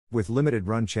With limited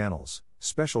run channels,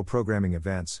 special programming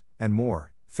events, and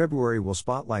more, February will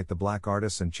spotlight the Black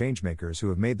artists and changemakers who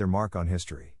have made their mark on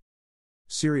history.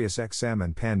 SiriusXM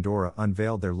and Pandora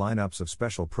unveiled their lineups of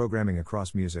special programming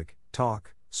across music,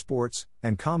 talk, sports,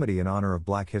 and comedy in honor of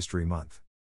Black History Month.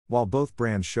 While both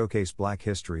brands showcase Black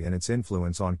history and its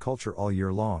influence on culture all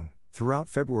year long, throughout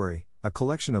February, a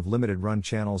collection of limited-run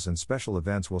channels and special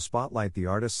events will spotlight the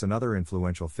artists and other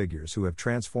influential figures who have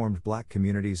transformed Black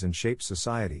communities and shaped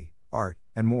society, art,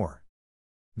 and more.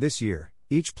 This year,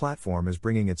 each platform is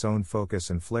bringing its own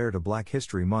focus and flair to Black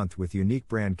History Month with unique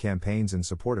brand campaigns in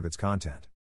support of its content.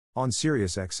 On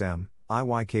SiriusXM,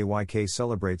 IYKYK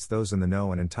celebrates those in the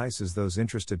know and entices those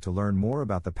interested to learn more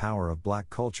about the power of Black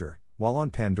culture, while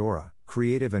on Pandora,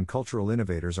 creative and cultural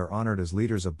innovators are honored as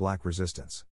leaders of Black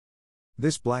resistance.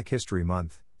 This Black History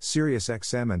Month,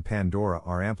 SiriusXM and Pandora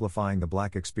are amplifying the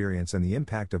Black experience and the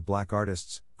impact of Black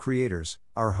artists, creators,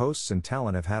 our hosts and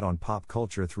talent have had on pop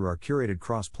culture through our curated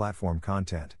cross-platform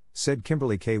content, said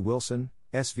Kimberly K. Wilson,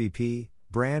 SVP,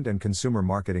 Brand and Consumer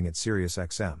Marketing at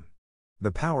SiriusXM.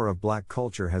 The power of Black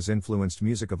culture has influenced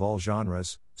music of all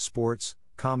genres, sports,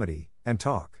 comedy, and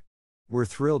talk. We're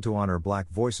thrilled to honor Black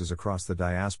voices across the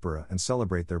diaspora and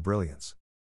celebrate their brilliance.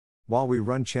 While we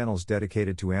run channels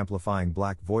dedicated to amplifying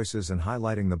Black voices and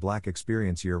highlighting the Black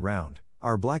experience year-round,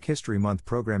 our Black History Month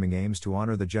programming aims to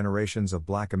honor the generations of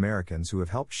Black Americans who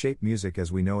have helped shape music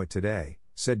as we know it today,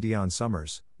 said Dion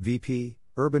Summers, VP,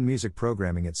 Urban Music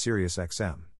Programming at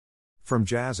SiriusXM. From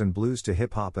jazz and blues to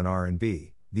hip-hop and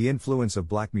R&B, the influence of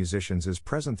Black musicians is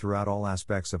present throughout all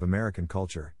aspects of American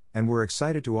culture, and we're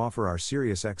excited to offer our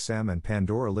SiriusXM and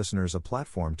Pandora listeners a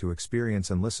platform to experience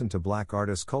and listen to Black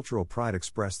artists' cultural pride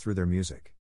expressed through their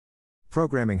music.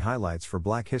 Programming highlights for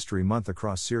Black History Month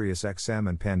across SiriusXM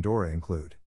and Pandora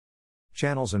include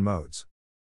channels and modes.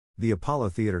 The Apollo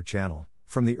Theater Channel,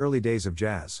 from the early days of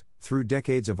jazz, through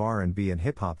decades of R&B and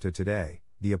hip-hop to today,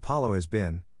 the Apollo has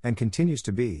been, and continues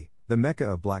to be, the mecca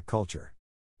of Black culture.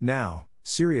 Now,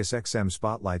 SiriusXM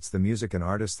spotlights the music and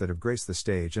artists that have graced the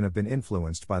stage and have been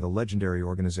influenced by the legendary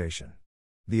organization.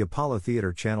 The Apollo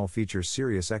Theater Channel features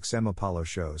SiriusXM Apollo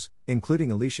shows,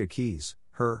 including Alicia Keys,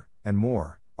 Her, and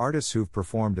more, artists who've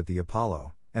performed at the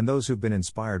Apollo, and those who've been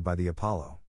inspired by the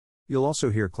Apollo. You'll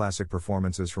also hear classic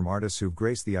performances from artists who've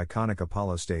graced the iconic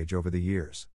Apollo stage over the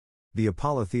years. The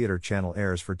Apollo Theater Channel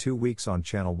airs for 2 weeks on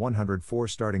Channel 104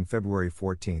 starting February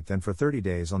 14th and for 30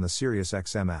 days on the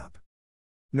SiriusXM app.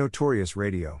 Notorious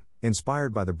Radio,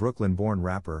 inspired by the Brooklyn-born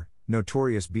rapper,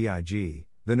 Notorious B.I.G.,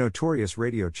 the Notorious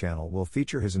Radio channel will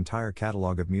feature his entire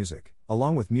catalog of music,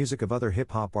 along with music of other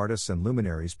hip-hop artists and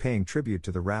luminaries paying tribute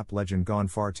to the rap legend gone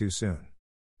far too soon.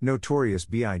 Notorious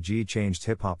B.I.G. changed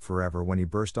hip-hop forever when he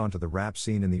burst onto the rap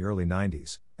scene in the early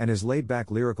 90s, and his laid-back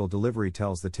lyrical delivery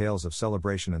tells the tales of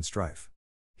celebration and strife.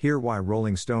 Hear why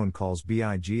Rolling Stone calls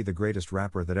B.I.G. the greatest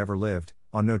rapper that ever lived,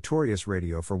 on Notorious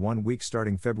Radio for 1 week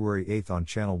starting February 8th on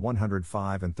Channel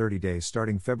 105 and 30 days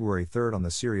starting February 3rd on the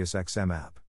SiriusXM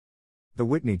app. The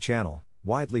Whitney Channel,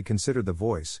 widely considered the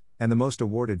voice, and the most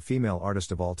awarded female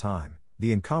artist of all time,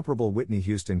 the incomparable Whitney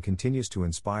Houston continues to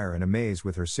inspire and amaze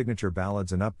with her signature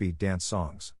ballads and upbeat dance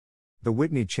songs. The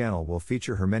Whitney Channel will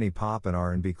feature her many pop and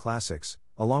R&B classics,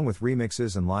 along with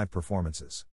remixes and live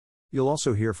performances. You'll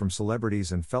also hear from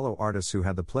celebrities and fellow artists who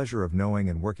had the pleasure of knowing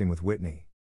and working with Whitney.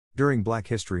 During Black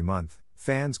History Month,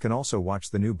 fans can also watch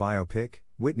the new biopic,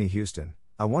 Whitney Houston,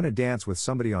 I Wanna Dance with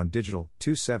Somebody on digital,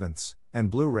 2/7,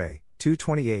 and Blu-ray,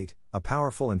 2/28, a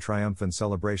powerful and triumphant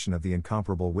celebration of the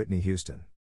incomparable Whitney Houston.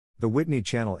 The Whitney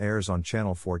Channel airs on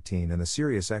Channel 14 and the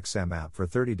SiriusXM app for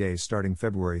 30 days starting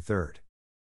February 3rd.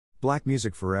 Black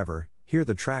Music Forever, hear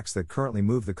the tracks that currently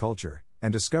move the culture,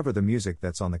 and discover the music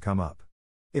that's on the come-up.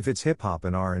 If it's hip-hop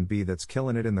and R&B that's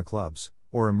killing it in the clubs,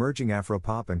 or emerging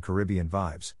Afropop and Caribbean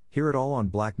vibes, hear it all on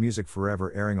Black Music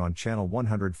Forever airing on Channel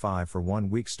 105 for 1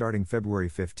 week starting February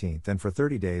 15th and for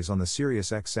 30 days on the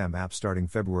SiriusXM app starting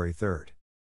February 3rd.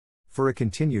 For a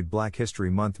continued Black History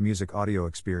Month music audio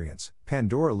experience,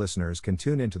 Pandora listeners can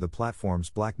tune into the platform's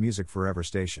Black Music Forever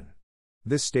station.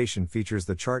 This station features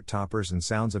the chart toppers and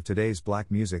sounds of today's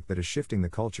Black music that is shifting the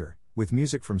culture, with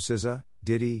music from SZA,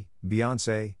 Diddy,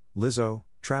 Beyoncé, Lizzo,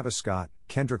 Travis Scott,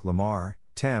 Kendrick Lamar,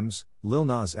 Tems, Lil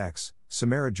Nas X,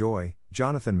 Samara Joy,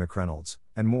 Jonathan McReynolds,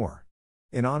 and more.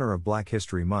 In honor of Black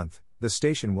History Month, the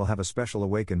station will have a special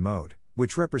Awaken mode,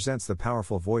 which represents the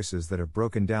powerful voices that have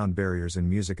broken down barriers in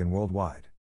music and worldwide.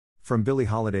 From Billie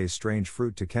Holiday's Strange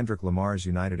Fruit to Kendrick Lamar's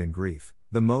United in Grief,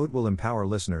 the mode will empower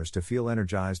listeners to feel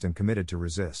energized and committed to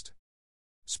resist.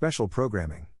 Special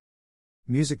programming.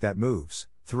 Music that moves.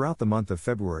 Throughout the month of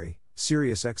February,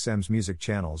 SiriusXM's music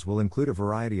channels will include a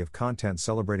variety of content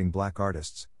celebrating Black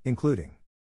artists, including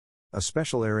a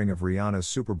special airing of Rihanna's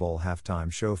Super Bowl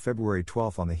halftime show February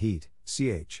 12 on The Heat,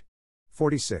 ch.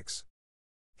 46.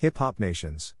 Hip Hop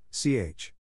Nations,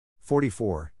 ch.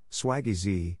 44, Swaggy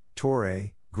Z,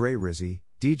 Torre, Grey Rizzy,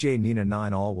 DJ Nina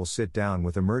 9 all will sit down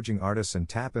with emerging artists and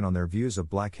tap in on their views of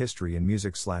black history in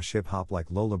music/hip hop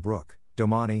like Lola Brooke,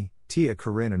 Domani, Tia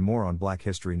Corinne and more on Black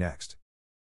History Next.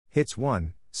 Hits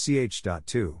 1,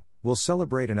 ch.2, will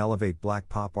celebrate and elevate black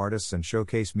pop artists and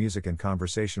showcase music and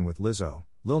conversation with Lizzo,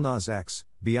 Lil Nas X,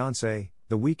 Beyoncé,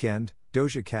 The Weeknd,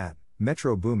 Doja Cat,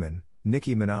 Metro Boomin,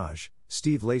 Nicki Minaj,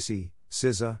 Steve Lacy,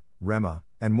 SZA, Rema,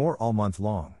 and more all month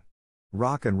long.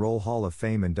 Rock and Roll Hall of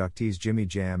Fame inductees Jimmy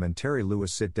Jam and Terry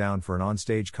Lewis sit down for an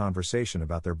onstage conversation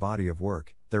about their body of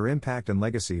work, their impact and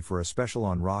legacy for a special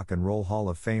on Rock and Roll Hall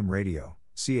of Fame Radio,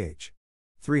 ch.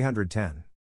 310.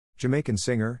 Jamaican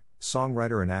singer,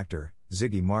 songwriter and actor,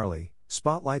 Ziggy Marley,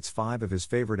 spotlights 5 of his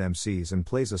favorite MCs and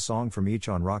plays a song from each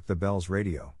on Rock the Bells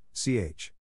Radio,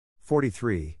 ch.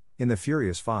 43, in the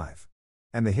Furious 5.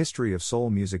 And the History of Soul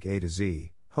Music A to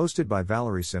Z, hosted by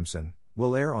Valerie Simpson,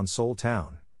 will air on Soul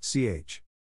Town, ch.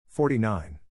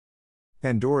 49.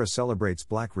 Pandora celebrates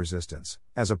Black resistance,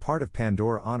 as a part of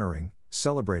Pandora honoring,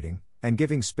 celebrating, and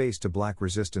giving space to Black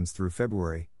resistance through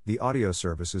February. The audio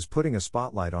service is putting a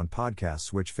spotlight on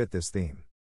podcasts which fit this theme.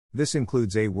 This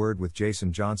includes A Word with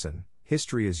Jason Johnson,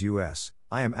 History is US,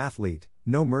 I Am Athlete,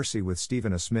 No Mercy with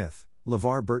Stephen A. Smith,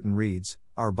 LeVar Burton Reads,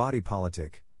 Our Body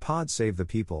Politic, Pod Save the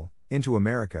People, Into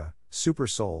America, Super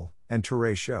Soul, and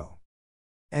Touré Show.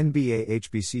 NBA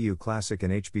HBCU Classic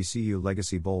and HBCU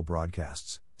Legacy Bowl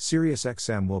broadcasts.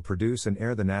 SiriusXM will produce and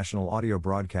air the national audio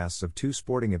broadcasts of 2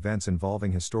 sporting events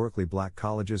involving historically black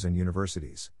colleges and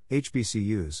universities,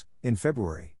 HBCUs, in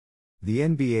February. The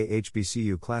NBA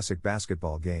HBCU Classic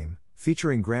basketball game,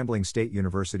 featuring Grambling State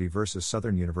University vs.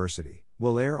 Southern University,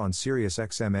 will air on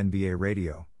SiriusXM NBA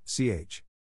Radio, ch.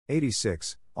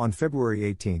 86, on February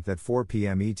 18 at 4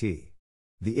 p.m. ET. The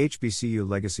HBCU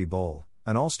Legacy Bowl,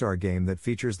 an all-star game that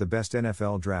features the best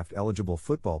NFL draft-eligible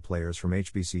football players from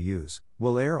HBCUs,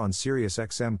 will air on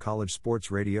SiriusXM College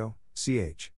Sports Radio,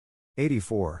 ch.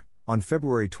 84, on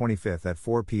February 25 at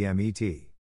 4 p.m. ET.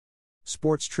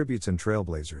 Sports tributes and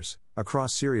trailblazers.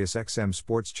 Across SiriusXM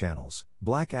sports channels,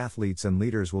 black athletes and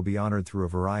leaders will be honored through a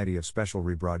variety of special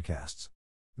rebroadcasts.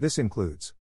 This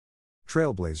includes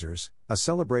Trailblazers, a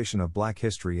celebration of black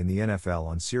history in the NFL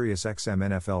on SiriusXM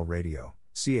NFL Radio,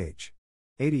 ch.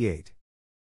 88.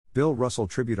 Bill Russell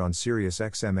tribute on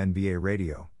SiriusXM NBA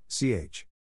Radio, ch.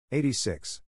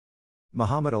 86.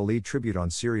 Muhammad Ali tribute on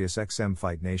SiriusXM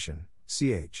Fight Nation,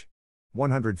 ch.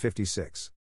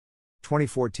 156.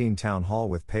 2014 Town Hall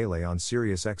with Pele on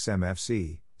SiriusXM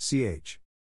FC, ch.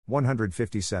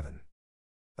 157.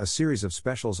 A series of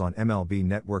specials on MLB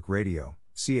Network Radio,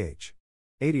 ch.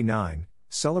 89,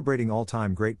 celebrating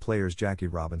all-time great players Jackie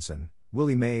Robinson,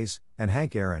 Willie Mays, and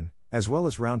Hank Aaron, as well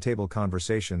as roundtable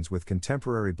conversations with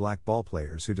contemporary black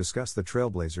ballplayers who discuss the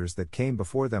trailblazers that came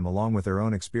before them along with their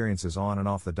own experiences on and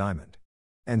off the diamond.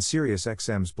 And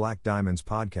SiriusXM's Black Diamonds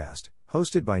podcast,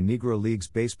 hosted by Negro Leagues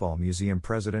Baseball Museum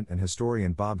president and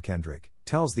historian Bob Kendrick,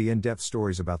 tells the in-depth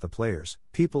stories about the players,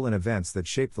 people and events that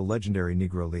shaped the legendary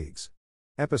Negro Leagues.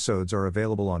 Episodes are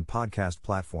available on podcast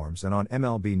platforms and on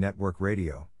MLB Network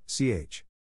Radio, ch.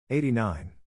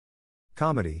 89.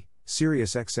 Comedy.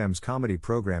 SiriusXM's comedy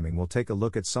programming will take a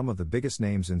look at some of the biggest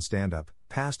names in stand-up,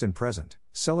 past and present,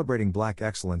 celebrating black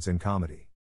excellence in comedy.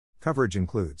 Coverage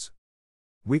includes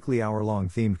weekly hour-long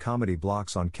themed comedy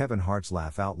blocks on Kevin Hart's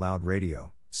Laugh Out Loud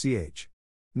Radio, ch.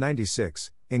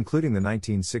 96, including the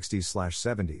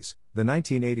 1960s/70s, the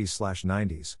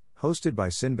 1980s/90s, hosted by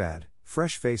Sinbad,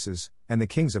 Fresh Faces, and the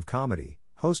Kings of Comedy,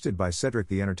 hosted by Cedric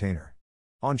the Entertainer.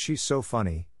 On She's So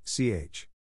Funny, ch.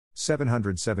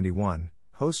 771,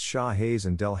 hosts Shaw Hayes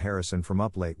and Del Harrison from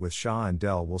Up Late with Shaw and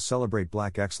Del will celebrate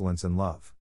black excellence and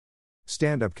love.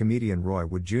 Stand-up comedian Roy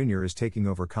Wood Jr. is taking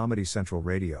over Comedy Central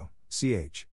Radio,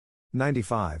 ch.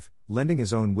 95, lending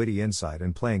his own witty insight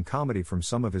and playing comedy from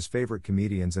some of his favorite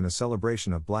comedians in a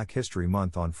celebration of Black History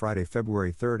Month on Friday,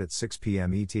 February 3 at 6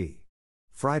 p.m. ET.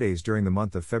 Fridays during the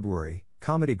month of February,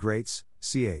 Comedy Greats,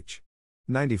 ch.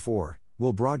 94,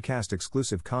 will broadcast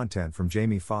exclusive content from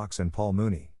Jamie Foxx and Paul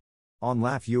Mooney. On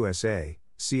Laugh USA,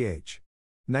 ch.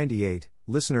 98,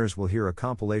 listeners will hear a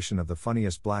compilation of the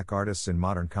funniest black artists in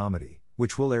modern comedy,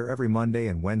 which will air every Monday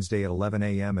and Wednesday at 11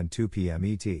 a.m. and 2 p.m.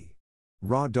 ET.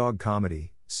 Raw Dog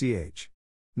Comedy, ch.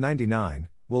 99,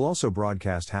 will also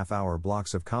broadcast half-hour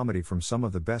blocks of comedy from some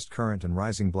of the best current and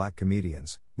rising black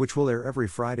comedians, which will air every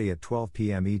Friday at 12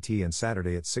 p.m. ET and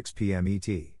Saturday at 6 p.m. ET.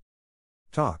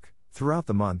 Talk. Throughout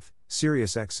the month,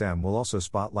 SiriusXM will also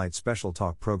spotlight special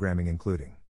talk programming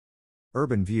including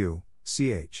Urban View,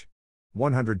 ch.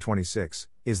 126,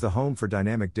 is the home for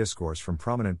dynamic discourse from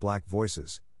prominent black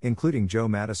voices, including Joe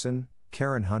Madison,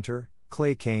 Karen Hunter,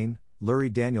 Clay Kane,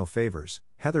 Lurie Daniel Favors,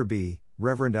 Heather B.,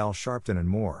 Reverend Al Sharpton and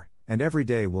more, and every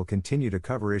day will continue to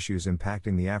cover issues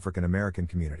impacting the African American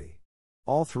community.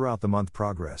 All throughout the month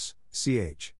Progress,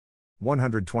 ch.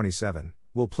 127,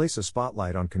 will place a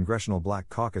spotlight on Congressional Black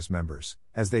Caucus members,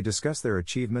 as they discuss their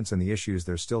achievements and the issues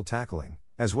they're still tackling,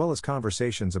 as well as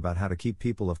conversations about how to keep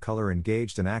people of color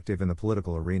engaged and active in the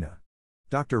political arena.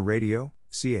 Dr. Radio,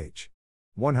 ch.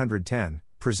 110,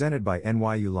 presented by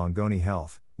NYU Langone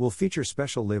Health, will feature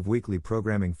special Live Weekly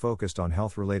programming focused on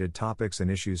health-related topics and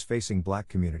issues facing black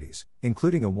communities,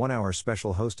 including a one-hour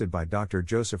special hosted by Dr.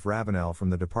 Joseph Ravenel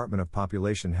from the Department of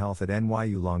Population Health at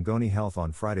NYU Langone Health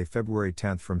on Friday, February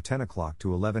 10 from 10 o'clock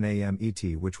to 11 a.m. ET,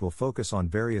 which will focus on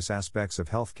various aspects of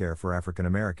healthcare for African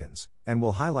Americans, and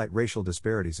will highlight racial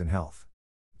disparities in health.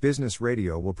 Business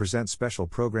Radio will present special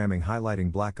programming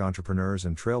highlighting black entrepreneurs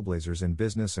and trailblazers in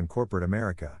business and corporate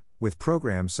America, with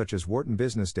programs such as Wharton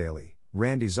Business Daily,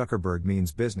 Randy Zuckerberg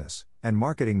Means Business, and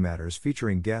Marketing Matters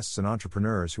featuring guests and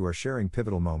entrepreneurs who are sharing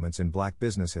pivotal moments in black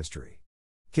business history.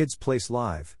 Kids Place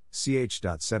Live,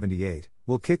 ch.78,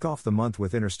 will kick off the month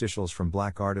with interstitials from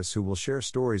black artists who will share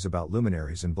stories about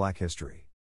luminaries in black history.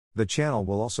 The channel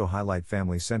will also highlight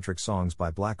family-centric songs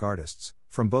by black artists,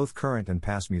 from both current and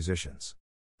past musicians.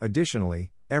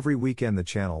 Additionally, every weekend the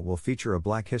channel will feature a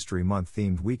Black History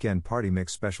Month-themed Weekend Party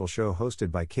Mix special show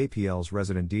hosted by KPL's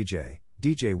resident DJ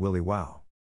Willie Wow.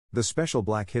 The special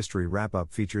Black History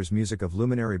wrap-up features music of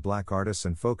luminary black artists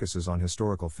and focuses on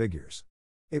historical figures.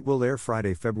 It will air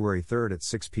Friday, February 3 at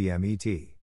 6 p.m. ET.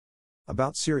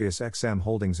 About SiriusXM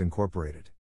Holdings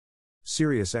Incorporated.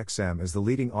 SiriusXM is the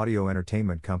leading audio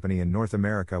entertainment company in North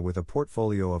America with a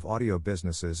portfolio of audio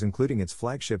businesses including its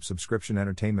flagship subscription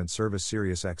entertainment service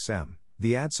SiriusXM,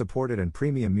 the ad-supported and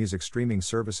premium music streaming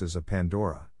services of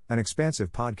Pandora, an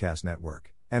expansive podcast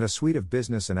network, and a suite of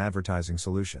business and advertising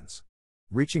solutions.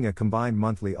 Reaching a combined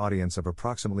monthly audience of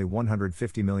approximately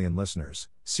 150 million listeners,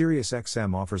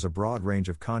 SiriusXM offers a broad range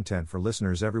of content for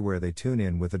listeners everywhere they tune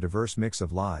in with a diverse mix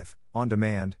of live,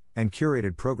 on-demand, and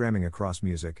curated programming across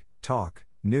music, talk,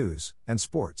 news, and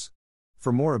sports.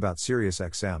 For more about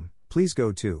SiriusXM, please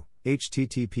go to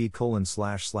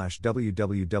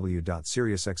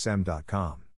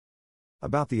http://www.siriusxm.com.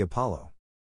 About the Apollo.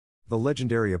 The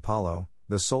legendary Apollo,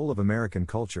 the soul of American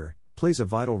culture, plays a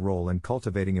vital role in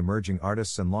cultivating emerging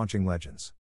artists and launching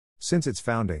legends. Since its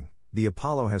founding, the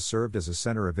Apollo has served as a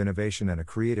center of innovation and a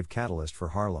creative catalyst for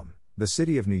Harlem, the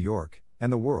city of New York,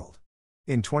 and the world.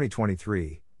 In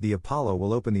 2023, the Apollo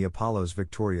will open the Apollo's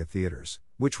Victoria Theaters,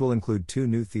 which will include 2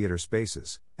 new theater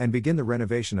spaces, and begin the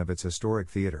renovation of its historic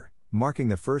theater, marking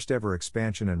the first ever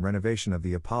expansion and renovation of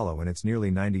the Apollo in its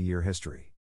nearly 90-year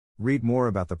history. Read more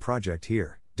about the project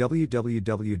here,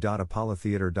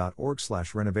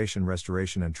 www.apollotheater.org/renovation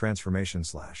restoration and transformation/.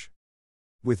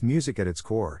 With music at its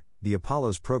core, the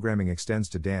Apollo's programming extends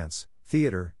to dance,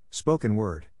 theater, spoken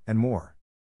word, and more.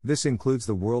 This includes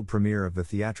the world premiere of the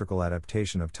theatrical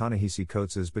adaptation of Ta-Nehisi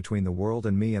Coates' Between the World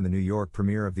and Me and the New York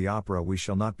premiere of the opera We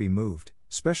Shall Not Be Moved,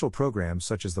 special programs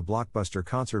such as the blockbuster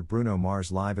concert Bruno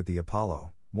Mars Live at the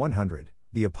Apollo 100,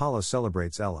 the Apollo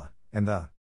Celebrates Ella, and the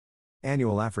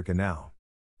annual Africa Now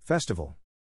Festival.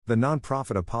 The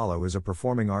non-profit Apollo is a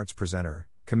performing arts presenter,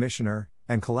 commissioner,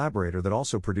 and collaborator that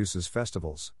also produces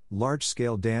festivals,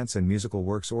 large-scale dance and musical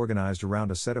works organized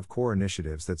around a set of core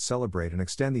initiatives that celebrate and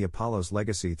extend the Apollo's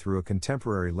legacy through a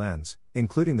contemporary lens,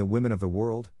 including the Women of the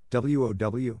World,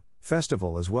 WOW,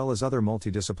 festival as well as other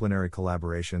multidisciplinary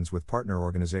collaborations with partner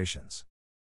organizations.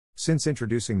 Since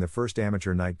introducing the first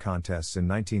amateur night contests in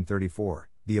 1934,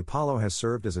 the Apollo has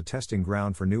served as a testing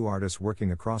ground for new artists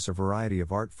working across a variety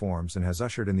of art forms and has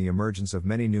ushered in the emergence of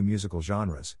many new musical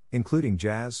genres, including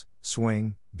jazz,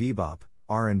 swing, bebop,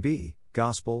 R&B,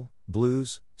 gospel,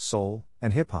 blues, soul,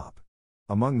 and hip-hop.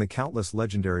 Among the countless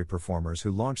legendary performers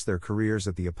who launched their careers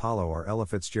at the Apollo are Ella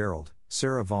Fitzgerald,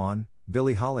 Sarah Vaughan,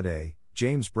 Billie Holiday,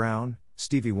 James Brown,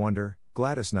 Stevie Wonder,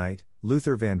 Gladys Knight,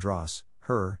 Luther Vandross,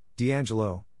 Her,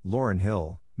 D'Angelo, Lauryn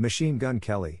Hill, Machine Gun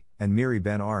Kelly, and Miri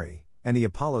Ben-Ari, and the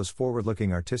Apollo's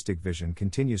forward-looking artistic vision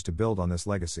continues to build on this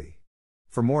legacy.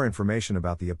 For more information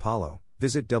about the Apollo,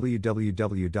 visit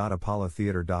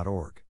www.apollotheater.org.